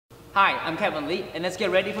Hi, I'm Kevin Lee, and let's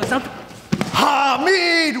get ready for some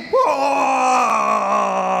Hamid! Whoa!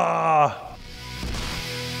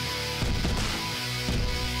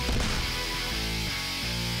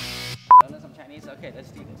 Learn some Chinese? Okay,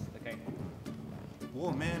 let's do this, okay? 我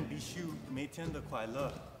们必须每天的快乐.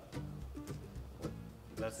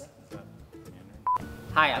 That's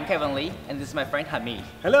Hi, I'm Kevin Lee, and this is my friend Hamid.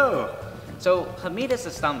 Hello! So Hamid is a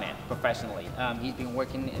stuntman professionally. He's been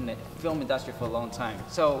working in the film industry for a long time.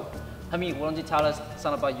 So Hamid, why don't you tell us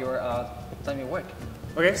something about your stuntman work?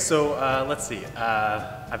 Okay, so let's see.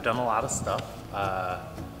 I've done a lot of stuff.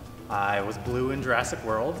 I was Blue in Jurassic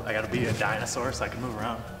World. I got to be a dinosaur so I can move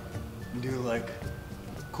around and do like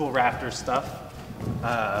cool raptor stuff.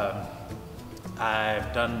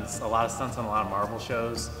 I've done a lot of stunts on a lot of Marvel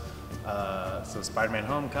shows. So Spider-Man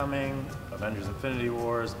Homecoming, Avengers Infinity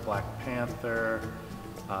Wars, Black Panther,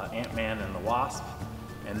 Ant-Man and the Wasp.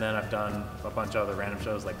 And then I've done a bunch of other random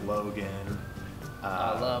shows like Logan.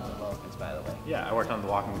 I love the Logans, by the way. Yeah, I worked on The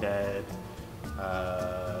Walking Dead.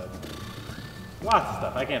 Lots of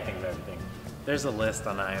stuff. I can't think of everything. There's a list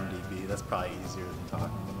on IMDB. That's probably easier than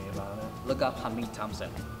talking to me about it. Look up Hamid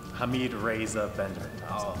Thompson. Hamid Reza Benjamin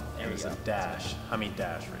Thompson. Oh, there There's you go. a dash. Hamid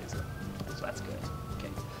dash Reza. So that's good. Okay.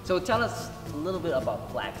 So tell us a little bit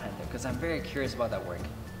about Black Panther, because I'm very curious about that work.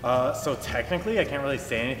 So technically, I can't really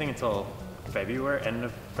say anything until February, end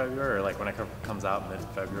of February, or like when it comes out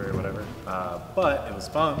mid-February or whatever. But it was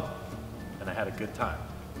fun, and I had a good time.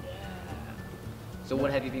 So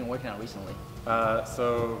what have you been working on recently?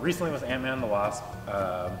 So recently was Ant-Man and the Wasp,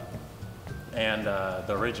 and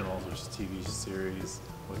the originals, which is a TV series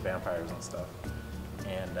with vampires and stuff.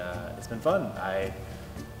 And it's been fun. I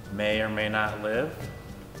may or may not live,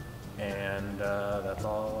 and that's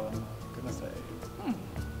all I'm gonna say on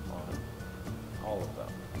all of them.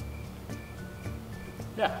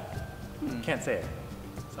 Yeah, can't say it.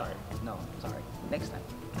 Sorry. No, sorry. Next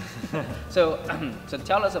time. So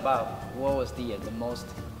tell us about what was the most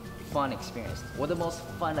fun experience. What the most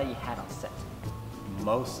fun that you had on set?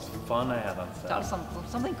 Most fun I had on set. Tell us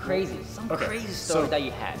something crazy, Okay, crazy story so- that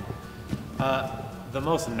you had.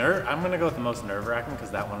 I'm gonna go with the most nerve-wracking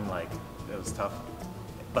because that one, like, it was tough,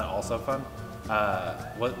 but also fun.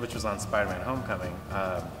 Which was on Spider-Man Homecoming.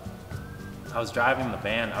 I was driving the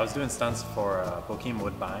van. I was doing stunts for Bokeem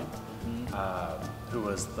Woodbine, who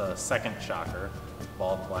was the second Shocker,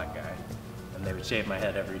 bald black guy, and they would shave my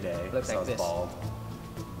head every day Looks because I like was this. bald.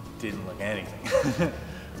 Didn't look anything.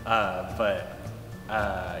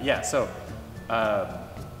 Yeah. So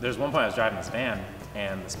there's one point I was driving this van,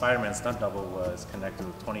 and the Spider-Man stunt double was connected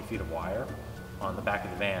with 20 feet of wire on the back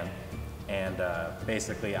of the van, and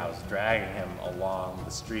basically I was dragging him along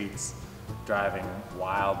the streets, driving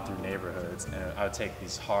wild through neighborhoods, and I would take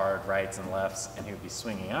these hard rights and lefts, and he would be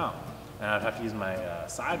swinging out. And I'd have to use my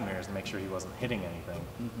side mirrors to make sure he wasn't hitting anything,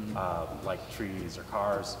 like trees or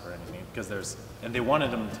cars or anything, because and they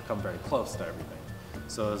wanted him to come very close to everything.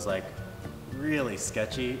 So it was like really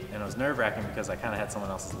sketchy, and it was nerve-wracking because I kind of had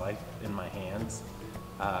someone else's life in my hands.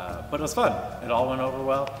 But it was fun. It all went over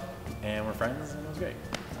well, and we're friends, and it was great.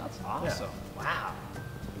 That's awesome. Wow.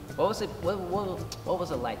 What was it? What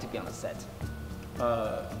was it like to be on a set?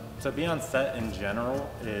 To be on set in general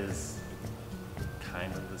is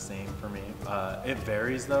kind of the same for me. It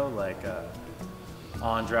varies though. Like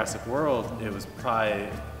on Jurassic World, it was probably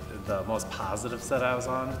the most positive set I was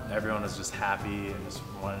on. Everyone was just happy and just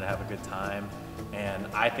wanted to have a good time. And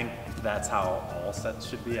I think that's how all sets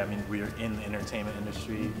should be. I mean, we're in the entertainment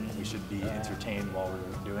industry. We should be entertained while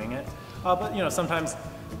we're doing it. But you know, sometimes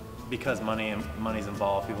because money's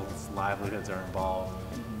involved, people's livelihoods are involved,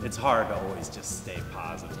 it's hard to always just stay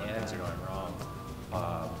positive when things are going wrong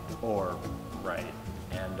or right.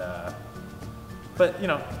 And but you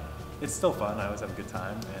know, it's still fun. I always have a good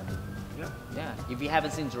time, and yeah. Yeah. If you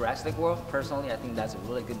haven't seen Jurassic World, personally, I think that's a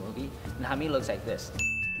really good movie. And Hamid looks like this.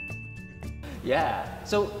 Yeah.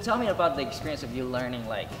 So tell me about the experience of you learning,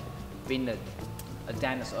 like, being a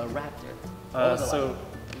dinosaur, a raptor. What was it So like?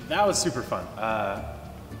 that was super fun.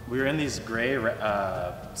 We were in these gray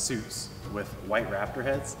suits with white raptor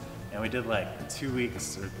heads, and we did like 2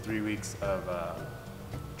 weeks or 3 weeks of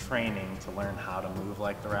training to learn how to move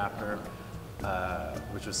like the raptor,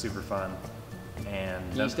 which was super fun. And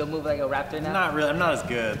Do you still move like a raptor now? not really. I'm not as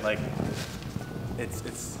good. Like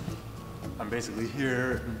I'm basically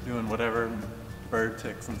here doing whatever, bird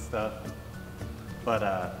ticks and stuff. But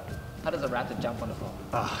How does a raptor jump on the phone?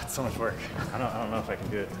 it's so much work. I don't know if I can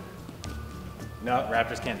do it. No,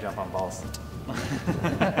 raptors can't jump on balls.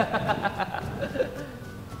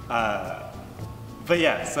 But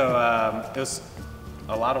yeah, so it was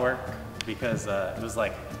a lot of work because it was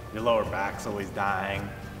like your lower back's always dying,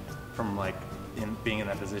 from like being in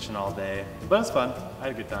that position all day. But it was fun. I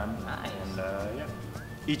had a good time. Nice. And yeah,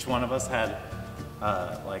 each one of us had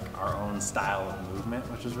like our own style of movement,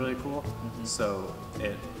 which was really cool. So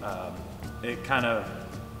it kind of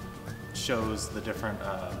shows the different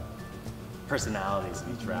personalities of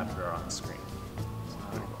each raptor on screen.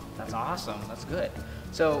 Wow. That's awesome. That's good.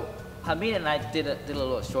 So Hamid and I did a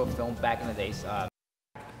little short film back in the days.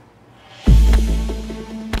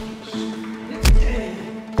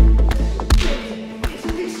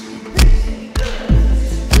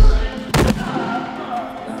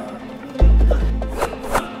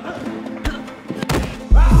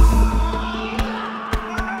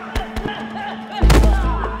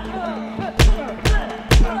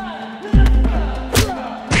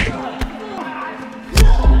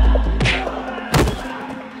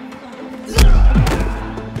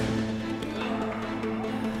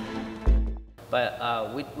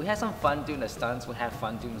 But we had some fun doing the stunts. We had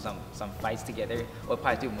fun doing some fights together. We'll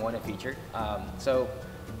probably do more in the future. So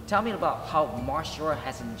tell me about how martial art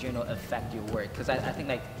has in general affect your work. Because I think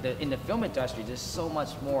like in the film industry, there's so much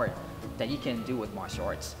more that you can do with martial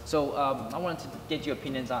arts. So I wanted to get your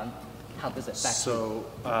opinions on how this affects you. So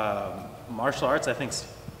martial arts, I think, is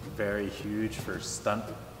very huge for stunt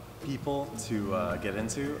people to get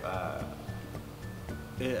into.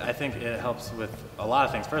 I think it helps with a lot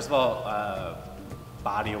of things. First of all,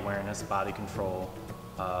 body awareness, body control,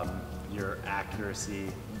 your accuracy.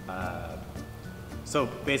 So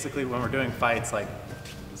basically when we're doing fights, like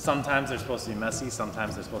sometimes they're supposed to be messy,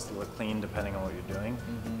 sometimes they're supposed to look clean depending on what you're doing.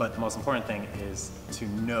 But the most important thing is to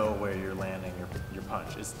know where you're landing your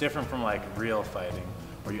punch. It's different from like real fighting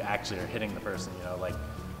where you actually are hitting the person, you know, like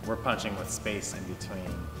we're punching with space in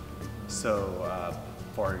between. So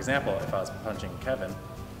for example, if I was punching Kevin,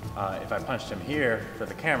 if I punched him here for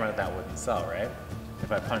the camera, that wouldn't sell, right?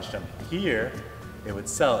 If I punched him here, it would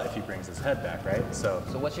sell if he brings his head back, right? So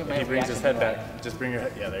what's your if he brings his head back, just bring your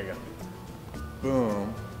head, yeah, there you go.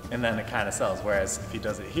 Boom, and then it kind of sells. Whereas if he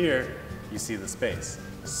does it here, you see the space.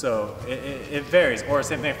 So it varies. Or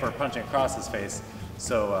same thing for punching across his face.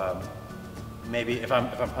 So maybe if I'm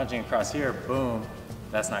punching across here, boom,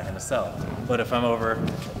 that's not going to sell. But if I'm over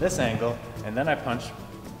at this angle and then I punch,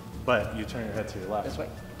 but you turn your head to your left, this way,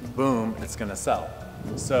 boom, it's going to sell.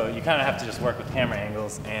 So you kind of have to just work with camera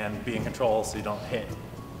angles and be in control so you don't hit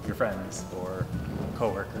your friends or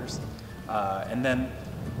coworkers. And then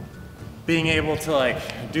being able to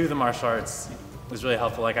like do the martial arts is really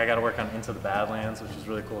helpful. Like I got to work on Into the Badlands, which is a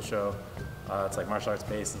really cool show. It's like martial arts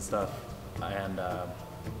based and stuff. And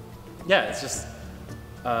yeah, it's just,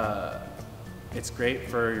 it's great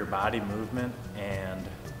for your body movement, and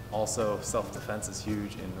also self-defense is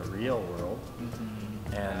huge in the real world.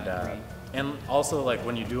 And also like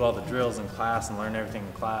when you do all the drills in class and learn everything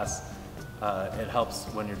in class, it helps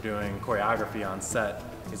when you're doing choreography on set.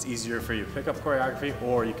 It's easier for you to pick up choreography,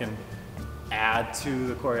 or you can add to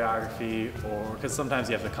the choreography, or because sometimes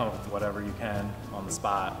you have to come up with whatever you can on the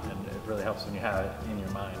spot, and it really helps when you have it in your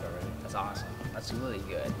mind already. That's awesome. That's really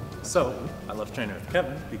good. So I love training with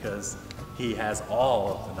Kevin because he has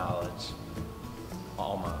all of the knowledge,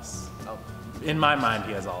 almost. Oh. In my mind,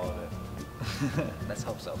 he has all of it. Let's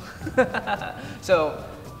hope so. So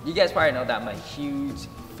you guys probably know that I'm a huge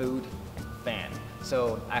food fan.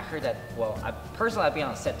 So I heard that, well, I've been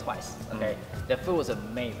on set twice, okay? The food was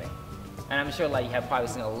amazing. And I'm sure like you have probably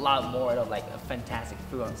seen a lot more of like a fantastic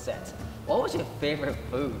food on set. What was your favorite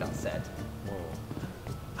food on set? Whoa.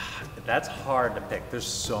 That's hard to pick. There's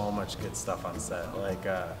so much good stuff on set. Like,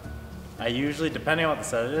 I usually, depending on what the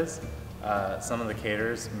set it is, some of the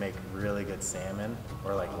caterers make really good salmon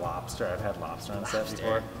or like lobster. I've had lobster on set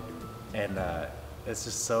before. And it's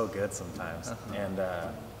just so good sometimes. And,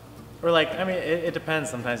 or like, I mean, it depends.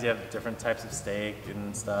 Sometimes you have different types of steak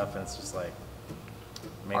and stuff, and it's just like,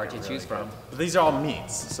 hard to choose from. But these are all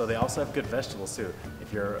meats, so they also have good vegetables too.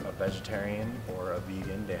 If you're a vegetarian or a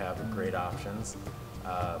vegan, they have great options.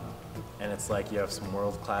 And it's like you have some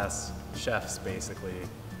world-class chefs basically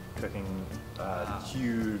cooking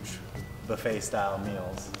huge buffet-style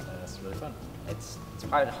meals, and it's really fun. It's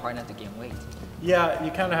probably hard not to gain weight. Yeah,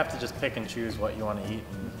 you kind of have to just pick and choose what you want to eat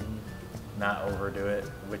and not overdo it,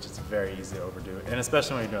 which is very easy to overdo it. And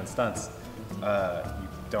especially when you're doing stunts, you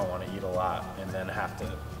don't want to eat a lot and then have to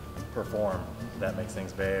perform. That makes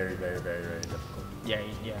things very, very, very, very difficult. Yeah,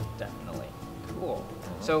 definitely. Cool.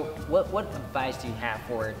 So what advice do you have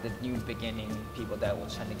for the new beginning people that will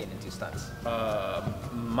try to get into stunts?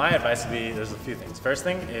 My advice would be, there's a few things. First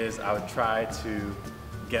thing is I would try to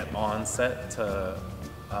get on set to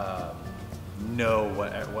know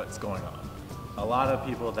what's going on. A lot of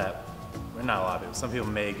people that, well, not a lot of people, some people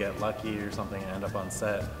may get lucky or something and end up on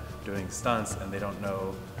set, doing stunts and they don't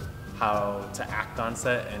know how to act on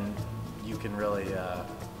set, and you can really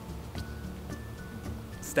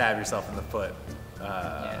stab yourself in the foot.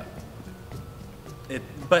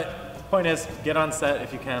 But point is, get on set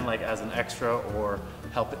if you can, like as an extra or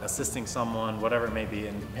help assisting someone, whatever it may be,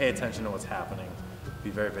 and pay attention to what's happening. Be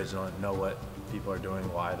very vigilant, know what people are doing,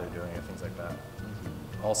 why they're doing it, things like that.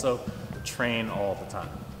 Also, train all the time.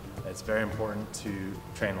 It's very important to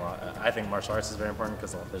train a lot. I think martial arts is very important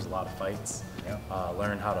because there's a lot of fights.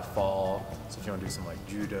 Learn how to fall. So if you want to do some like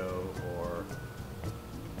judo or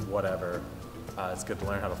whatever, it's good to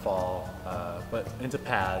learn how to fall, but into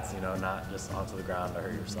pads, you know, not just onto the ground to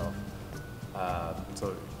hurt yourself.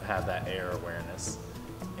 So have that air awareness,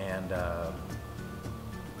 and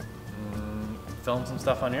film some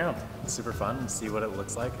stuff on your own. It's super fun. See what it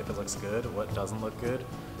looks like, if it looks good, what doesn't look good,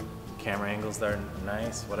 camera angles that are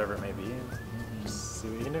nice, whatever it may be. Just see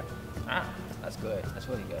what you can do. That's good. That's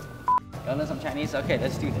really good. Y'all know some Chinese? Okay,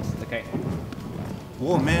 let's do this. Okay.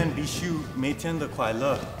 我们必须每天的快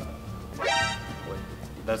乐。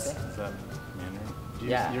 Is that Mandarin?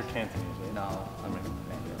 Yeah. You're Cantonese, right? No, I'm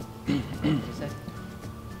Mandarin. What did you say?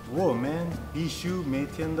 我们必须每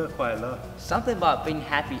天的快乐。 Something about being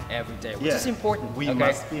happy every day, which is important. We okay?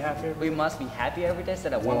 must be happy every day. We must be happy every day. Say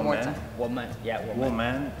that one more time. 我们 我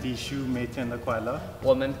们必须每天的快乐。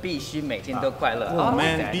我们必须每天都快乐。我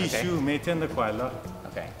们必须每天的快乐。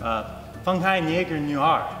 Okay. 放开那个女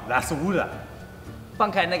孩，那是我的。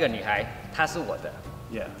放开那个女孩，她是我的。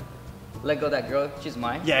 Yeah. Let go that girl, she's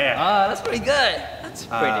mine. Yeah. Oh, that's pretty good. That's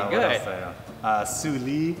pretty good. Su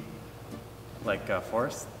Li, like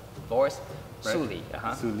forest. Forest. Right? Su Li.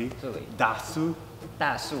 Su Li. Su Li. Da Su.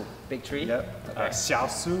 大树, big tree. Yep. Okay. 小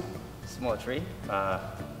树. Small tree.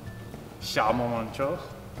 小毛毛虫.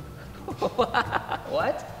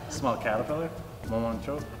 What? Small caterpillar. 毛毛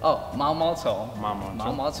虫. Oh, 毛毛虫. 毛毛虫.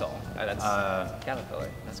 毛毛虫. That's caterpillar.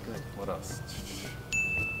 That's good. What else?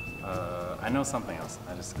 I know something else.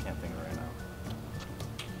 I just can't think of it right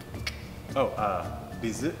now. Oh,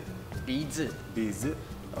 鼻子. 鼻子. 鼻子.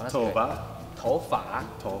 Oh, that's 头发. good. 头发.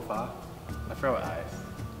 头发. I forgot what eyes.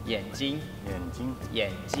 眼睛. 眼睛.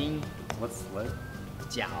 眼睛. What's leg?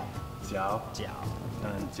 脚. 脚. 脚.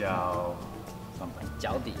脚 something.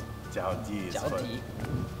 脚底. 脚底 is 脚 foot. 底.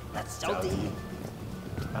 That's 脚底. 脚底.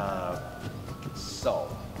 So.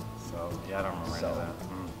 So, yeah, I don't remember any So. of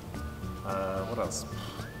that. What else?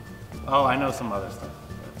 Oh, I know some other stuff.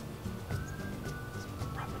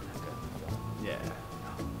 Probably not good. Yeah.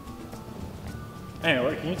 Anyway,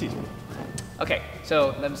 what can you teach me? Okay,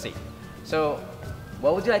 so let me see. So,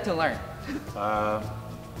 what would you like to learn?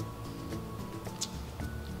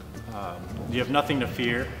 You have nothing to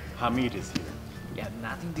fear. Hamid is here. You have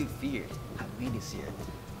nothing to fear. Hamid is here.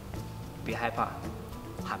 别害怕,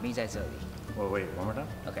 Hamid 在这里. Wait, one more time?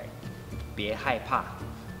 Okay. 别害怕,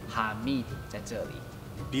 Hamid 在这里.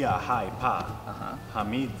 别害怕.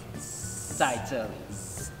 Hamid 在这里.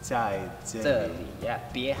 在这这里.里. Yeah.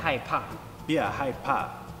 别害怕. 别害怕.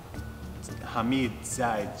 Hamid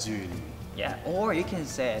在这里. Yeah. Or you can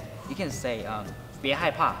say 别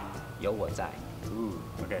害怕, 有我在. Ooh,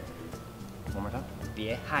 okay. One more time?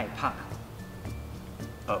 别害怕.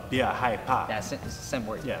 别害怕. That's same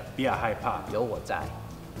word. Yeah, 别害怕. 有我在.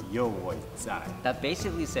 有我在. That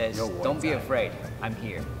basically says, 有我 don't be 在. afraid, I'm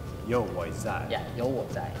here. 有我在. Yeah, 有我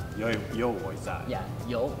在. 有我在. Yeah,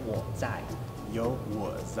 有我在. 有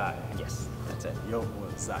我在. Yes, that's it. 有我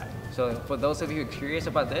在. So for those of you who are curious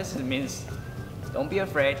about this, it means don't be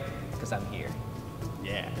afraid, because I'm here.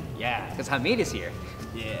 Yeah. Yeah, because Hamid is here.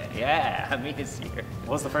 Yeah. Yeah, Hamid is here.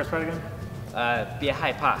 What's the first part again? 别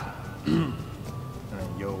害怕,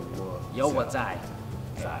 有我在.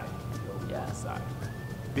 在. Yeah. 在.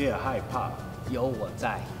 别害怕. 有我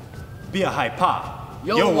在. 别害怕.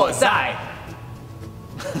 有我在.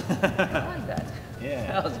 I like that. Yeah.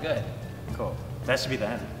 That was good. Cool. That should be the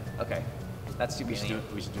end. Okay. That should be the end.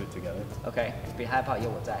 We should do it together. Okay. 别害怕, 有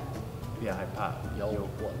我在. 别害怕. 有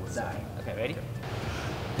我在. Okay, ready?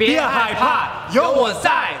 别害怕, 有我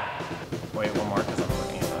在. Wait, one more because I'm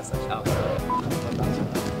looking at that section. Okay.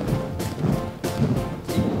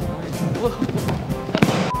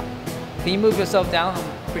 Can you move yourself down?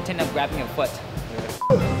 Pretend I'm grabbing your foot.